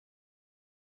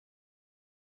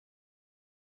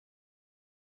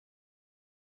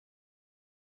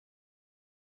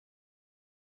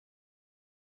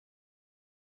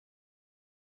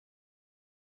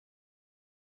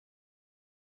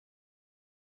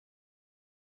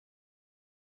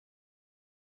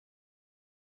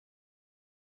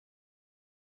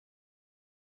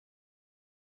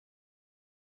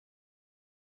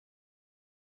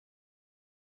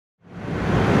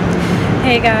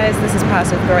Hey guys, this is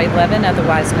Positive Girl 11,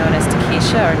 otherwise known as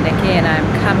TaKesha or Nikki, and I'm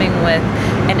coming with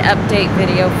an update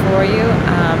video for you.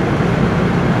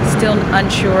 Still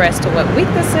unsure as to what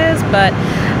week this is, but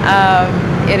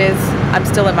I'm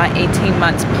still in my 18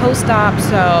 months post-op,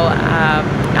 so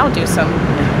I'll do some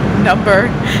number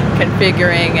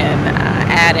configuring and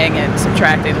adding and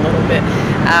subtracting a little bit,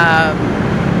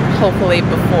 hopefully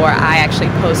before I actually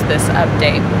post this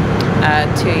update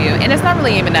to you. And it's not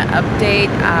really even an update.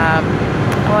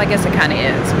 Well, I guess it kind of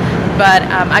is, but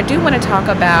I do want to talk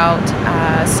about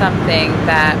something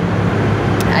that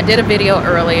I did a video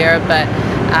earlier, but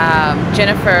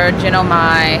Jennifer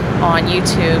Genomai on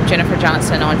YouTube, Jennifer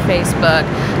Johnson on Facebook,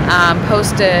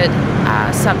 posted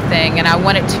something, and I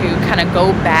wanted to kind of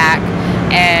go back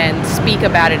and speak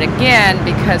about it again,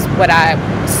 because what I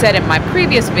said in my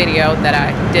previous video that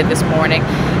I did this morning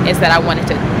is that I wanted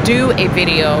to do a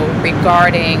video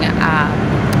regarding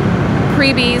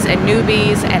freebies and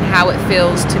newbies and how it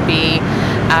feels to be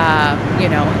you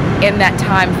know, in that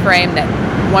time frame, that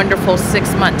wonderful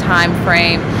 6-month time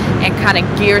frame, and kind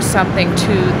of gear something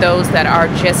to those that are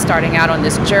just starting out on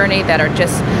this journey, that are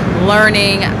just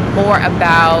learning more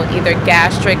about either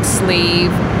gastric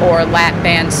sleeve or lat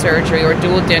band surgery or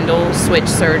dual dindle switch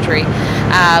surgery,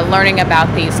 learning about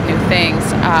these new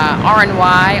things,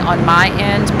 R&Y on my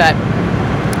end. But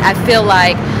I feel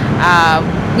like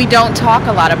we don't talk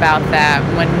a lot about that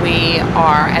when we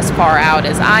are as far out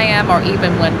as I am, or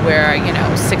even when we're, you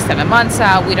know, 6-7 months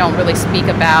out. We don't really speak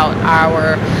about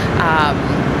our,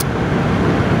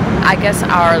 I guess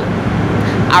our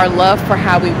love for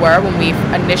how we were when we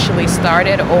initially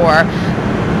started, or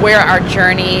where our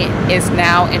journey is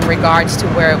now in regards to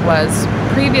where it was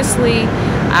previously.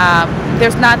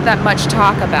 There's not that much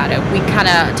talk about it. We kind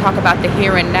of talk about the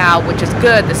here and now, which is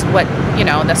good. This is what, you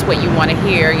know, that's what you want to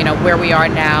hear, you know, where we are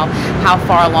now, how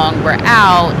far along we're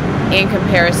out in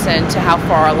comparison to how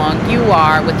far along you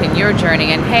are within your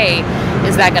journey, and hey,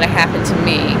 is that going to happen to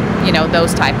me? You know,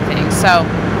 those type of things. So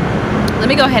let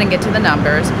me go ahead and get to the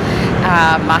numbers.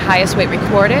 My highest weight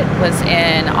recorded was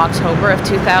in October of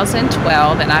 2012,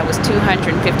 and I was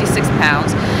 256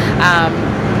 pounds.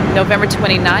 November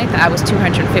 29th, I was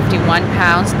 251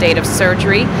 pounds. Date of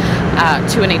surgery,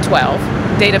 2012.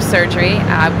 Date of surgery,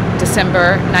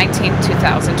 December 19th,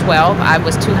 2012, I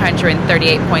was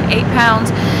 238.8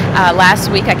 pounds. Last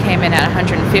week I came in at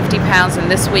 150 pounds, and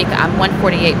this week I'm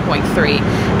 148.3.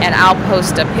 And I'll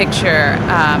post a picture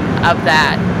of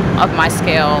that, of my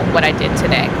scale, what I did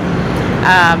today.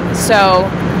 So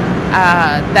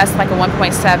that's like a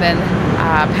 1.7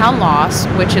 pound loss,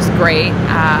 which is great,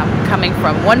 coming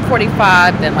from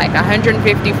 145, then like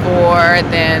 154,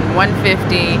 then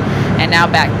 150, and now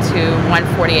back to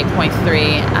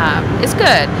 148.3. It's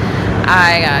good.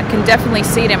 I can definitely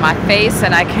see it in my face,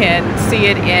 and I can see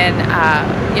it in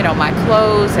you know, my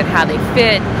clothes and how they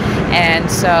fit. And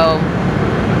so,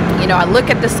 you know, I look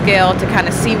at the scale to kind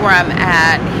of see where I'm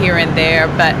at here and there,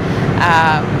 but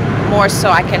more so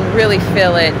I can really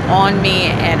feel it on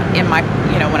me and in my,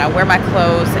 you know, when I wear my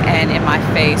clothes and in my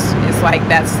face. It's like,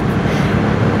 that's,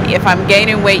 if I'm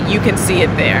gaining weight, you can see it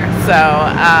there. So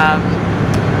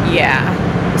yeah,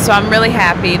 so I'm really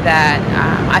happy that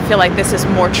I feel like this is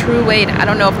more true weight. I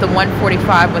don't know if the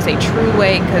 145 was a true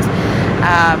weight, because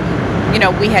you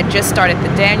know, we had just started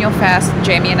the Daniel fast.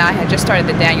 Jamie and I had just started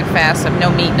the Daniel fast of no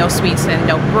meat, no sweets, and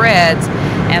no breads.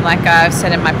 And like I've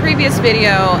said in my previous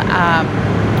video,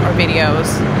 or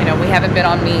videos, you know, we haven't been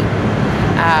on meat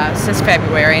since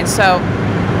February. And so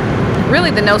really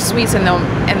the no sweets and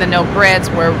the no breads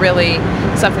were really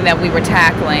something that we were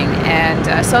tackling. And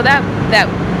so that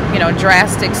you know,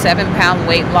 drastic 7-pound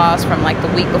weight loss from like the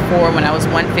week before when I was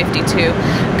 152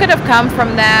 could have come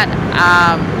from that.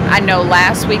 I know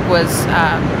last week was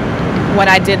when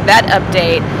I did that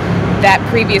update. That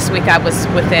previous week I was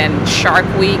within Shark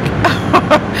Week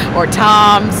or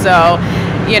Tom, so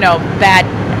you know, that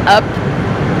up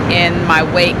in my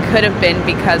weight could have been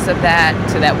because of that,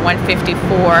 to that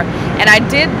 154. And I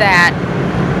did that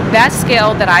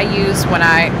scale that I used when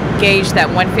I gauged that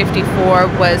 154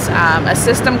 was a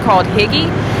system called Higgy.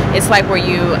 It's like where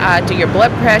you do your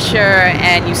blood pressure,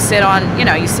 and you sit on, you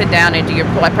know, you sit down and do your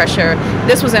blood pressure.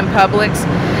 This was in Publix,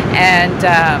 and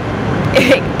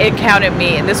it counted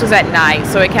me, and this was at night,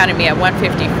 so it counted me at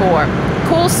 154.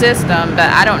 Cool system,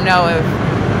 but I don't know if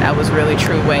that was really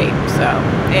true weight. So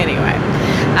anyway,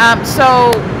 so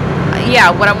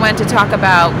yeah, what I wanted to talk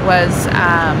about was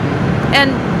and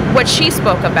what she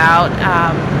spoke about,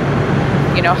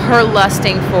 you know, her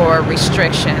lusting for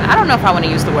restriction. I don't know if I want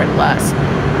to use the word lust.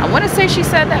 I want to say she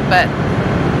said that, but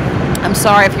I'm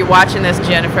sorry if you're watching this,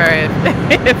 Jennifer,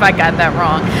 if I got that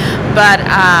wrong. But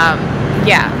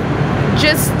yeah,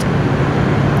 just,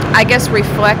 I guess,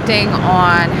 reflecting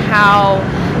on how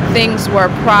things were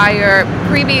prior,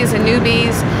 previes and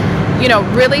newbies, you know,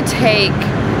 really take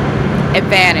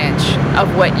advantage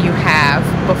of what you have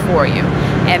before you.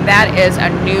 And that is a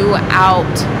new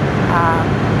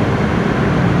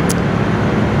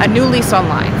lease on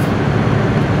life.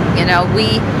 You know,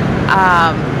 we,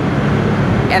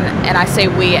 and I say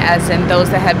we as in those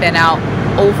that have been out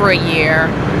over a year,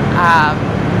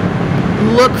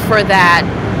 look for that,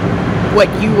 what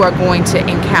you are going to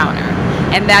encounter,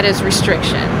 and that is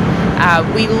restriction.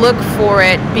 We look for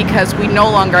it because we no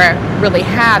longer really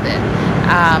have it.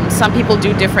 Some people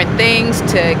do different things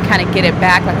to kind of get it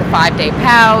back, like the 5-day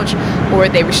pouch, or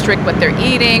they restrict what they're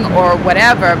eating or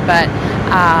whatever, but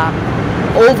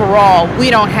overall we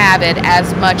don't have it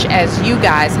as much as you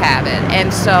guys have it.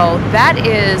 And so that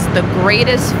is the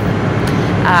greatest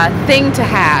thing to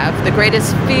have, the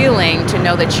greatest feeling, to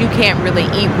know that you can't really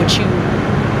eat what you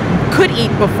could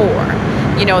eat before.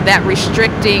 You know, that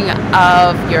restricting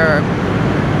of your,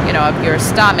 you know, of your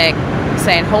stomach,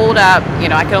 saying, hold up, you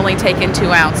know, I can only take in 2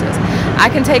 ounces. I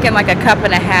can take in like a cup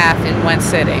and a half in one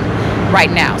sitting right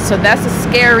now. So that's a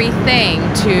scary thing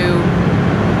to,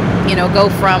 you know, go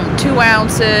from 2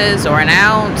 ounces or an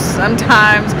ounce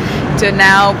sometimes to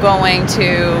now going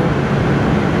to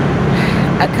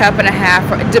a cup and a half,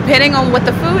 depending on what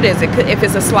the food is. If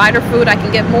it's a slider food, I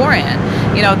can get more in.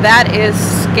 You know, that is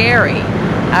scary.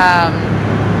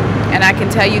 And I can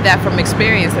tell you that from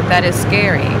experience, that is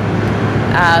scary.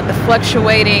 The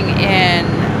fluctuating in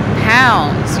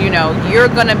pounds, you know, you're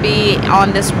going to be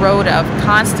on this road of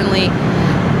constantly,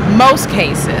 most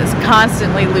cases,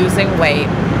 constantly losing weight.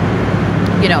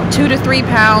 You know, 2 to 3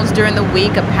 pounds during the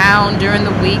week, a pound during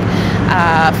the week,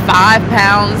 5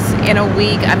 pounds in a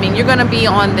week. I mean, you're going to be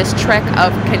on this trek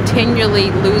of continually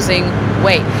losing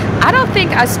weight. I don't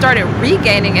think I started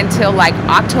regaining until like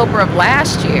October of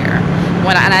last year,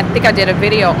 and I think I did a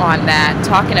video on that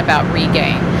talking about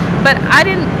regain. But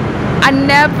I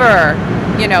never,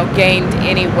 you know, gained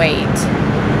any weight.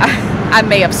 I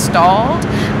may have stalled.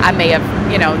 I may have,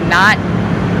 you know, not.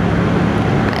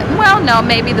 Well, no,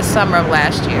 maybe the summer of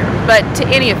last year. But to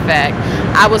any effect,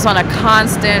 I was on a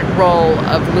constant roll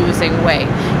of losing weight.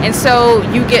 And so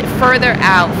you get further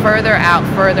out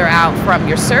from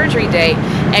your surgery date,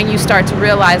 and you start to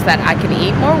realize that I can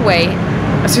eat more weight.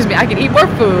 Excuse me, I can eat more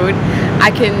food. I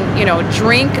can, you know,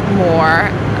 drink more.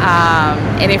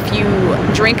 And if you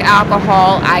drink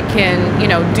alcohol, I can, you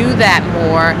know, do that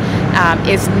more.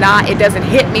 It doesn't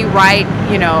hit me right,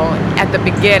 you know, at the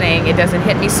beginning. It doesn't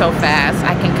hit me so fast.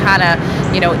 I can kind of,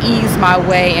 you know, ease my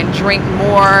way and drink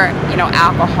more, you know,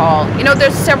 alcohol. You know,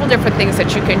 there's several different things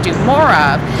that you can do more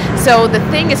of. So the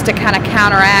thing is to kind of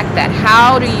counteract that.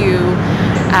 How do you,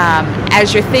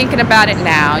 as you're thinking about it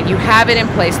now, you have it in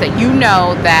place that you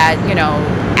know that, you know,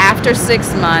 after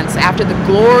 6 months, after the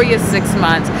glorious 6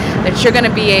 months, that you're going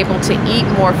to be able to eat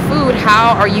more food.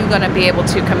 How are you going to be able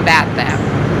to combat that?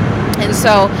 And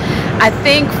so I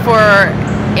think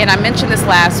and I mentioned this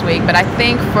last week, but I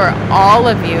think for all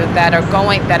of you that are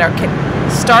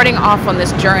starting off on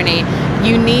this journey,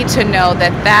 you need to know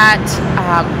that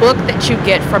book that you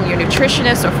get from your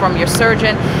nutritionist or from your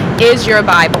surgeon is your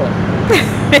Bible.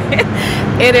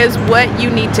 It is what you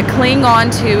need to cling on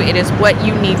to. It is what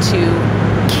you need to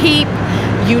keep.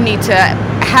 You need to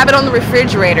have it on the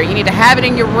refrigerator. You need to have it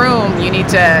in your room. You need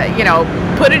to, you know,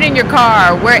 put it in your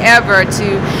car, wherever,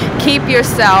 to keep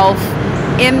yourself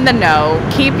in the know,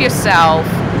 keep yourself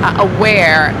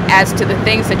aware as to the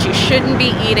things that you shouldn't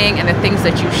be eating and the things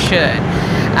that you should.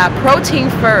 Protein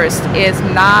first is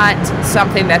not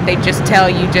something that they just tell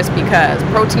you just because.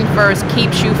 Protein first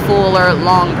keeps you fuller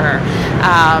longer.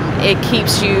 It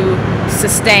keeps you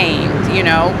sustained, you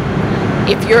know.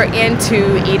 If you're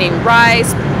into eating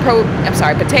rice,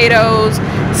 potatoes,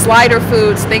 slider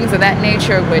foods, things of that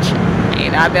nature, which,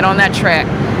 you know, I've been on that trek,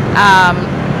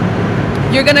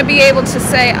 you're going to be able to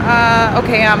say,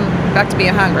 okay, I'm about to be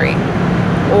hungry,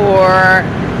 or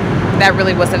that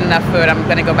really wasn't enough food, I'm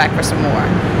going to go back for some more,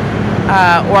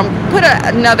 or I'm put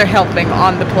another helping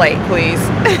on the plate, please.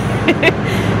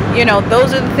 You know,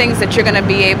 those are the things that you're going to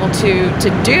be able to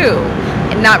do,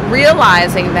 and not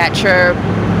realizing that you're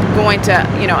going to,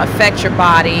 you know, affect your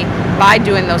body by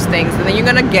doing those things, and then you're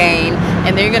going to gain,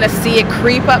 and then you're going to see it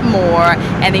creep up more,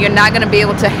 and then you're not going to be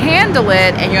able to handle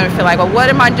it, and you're going to feel like, well, what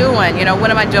am I doing? You know, what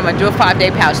am I doing? I'm going to do a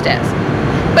 5-day pouch test.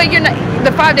 But you're not,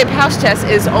 the 5-day pouch test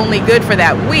is only good for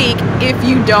that week if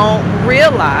you don't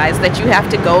realize that you have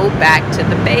to go back to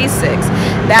the basics.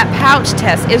 That pouch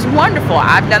test is wonderful.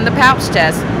 I've done the pouch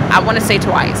test, I want to say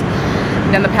twice.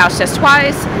 done the pouch test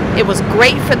twice. It was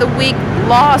great for the week.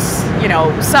 Lost, you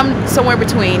know, somewhere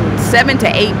between 7 to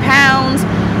 8 pounds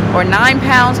or 9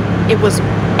 pounds. It was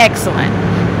excellent.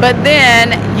 But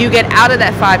then you get out of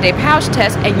that 5-day pouch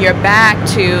test and you're back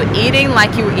to eating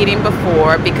like you were eating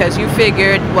before, because you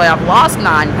figured, well, I've lost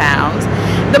 9 pounds.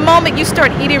 The moment you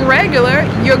start eating regular,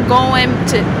 you're going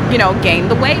to, you know, gain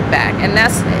the weight back. And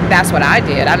that's what I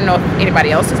did. I don't know if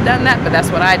anybody else has done that, but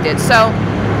that's what I did. So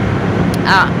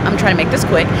I'm trying to make this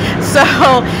quick. So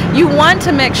you want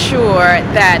to make sure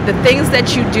that the things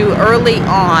that you do early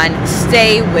on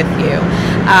stay with you.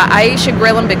 Aisha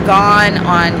Grill and Be Gone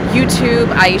on YouTube,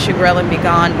 Aisha Grill and Be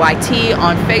Gone YT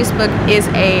on Facebook is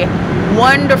a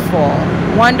wonderful,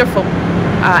 wonderful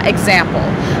example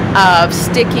of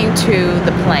sticking to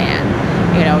the plan.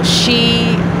 You know,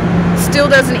 she still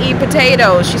doesn't eat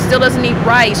potatoes, she still doesn't eat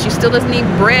rice, she still doesn't eat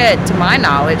bread, to my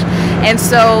knowledge. And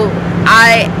so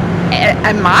I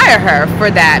admire her for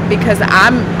that, because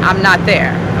I'm not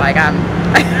there. Like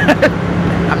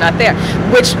I'm not there,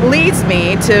 which leads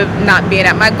me to not being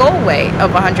at my goal weight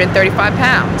of 135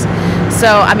 pounds. So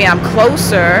I mean, I'm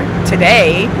closer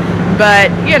today,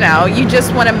 but you know, you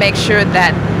just want to make sure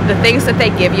that the things that they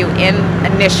give you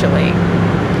initially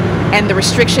and the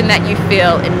restriction that you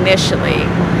feel initially,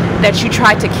 that you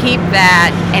try to keep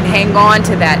that and hang on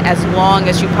to that as long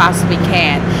as you possibly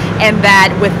can, and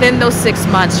that within those 6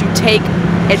 months you take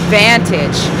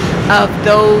advantage of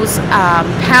those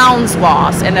pounds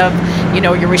lost, and of, you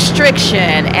know, your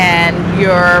restriction and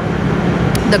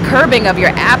the curbing of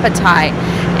your appetite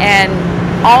and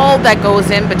all that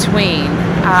goes in between.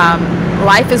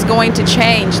 Life is going to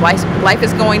change. Life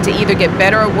is going to either get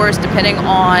better or worse depending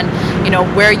on, you know,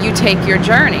 where you take your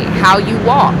journey. How you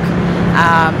walk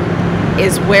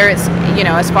is where it's, you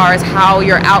know, as far as how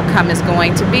your outcome is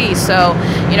going to be. So,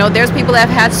 you know, there's people that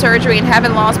have had surgery and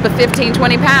haven't lost but 15,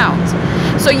 20 pounds.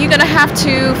 So you're going to have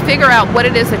to figure out what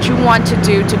it is that you want to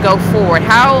do to go forward.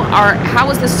 How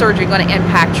is this surgery going to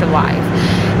impact your life?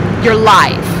 Your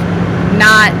life,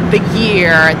 not the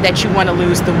year that you want to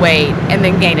lose the weight and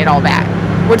then gain it all back.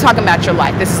 We're talking about your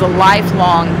life. This is a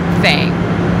lifelong thing.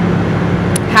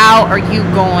 How are you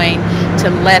going to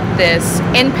let this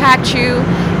impact you,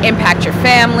 impact your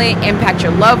family, impact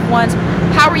your loved ones?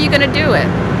 How are you going to do it?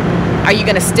 Are you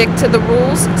going to stick to the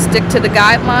rules, stick to the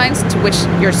guidelines to which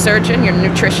your surgeon, your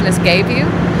nutritionist gave you?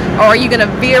 Or are you going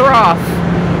to veer off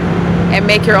and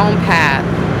make your own path?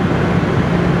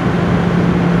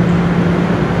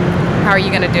 How are you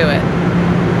going to do it?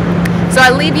 So I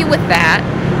leave you with that,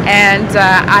 and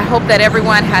I hope that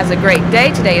everyone has a great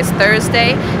day. Today is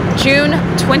Thursday, June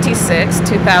 26,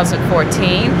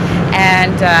 2014,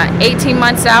 and 18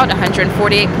 months out,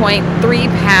 148.3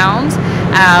 pounds.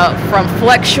 From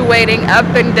fluctuating up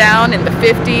and down in the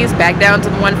 50s, back down to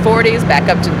the 140s, back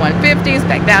up to the 150s,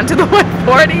 back down to the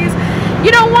 140s.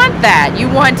 You don't want that. You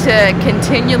want to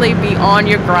continually be on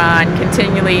your grind,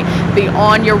 continually be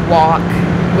on your walk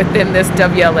within this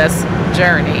WLS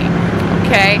journey.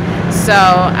 Okay, so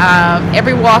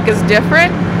every walk is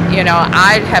different. You know,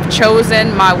 I have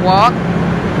chosen my walk,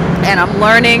 and I'm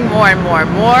learning more and more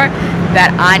and more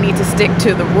that I need to stick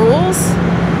to the rules.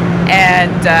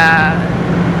 And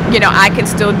you know, I can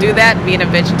still do that, being a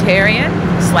vegetarian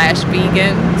 /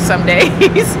 vegan some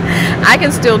days. I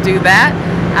can still do that.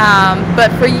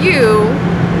 But for you,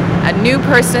 a new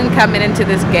person coming into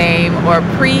this game, or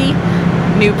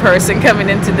pre-new person coming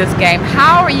into this game,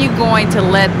 how are you going to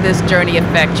let this journey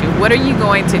affect you? What are you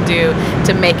going to do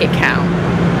to make it count?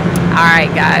 All right,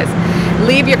 guys.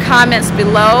 Leave your comments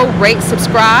below, rate,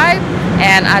 subscribe,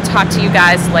 and I'll talk to you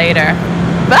guys later.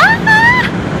 Bye!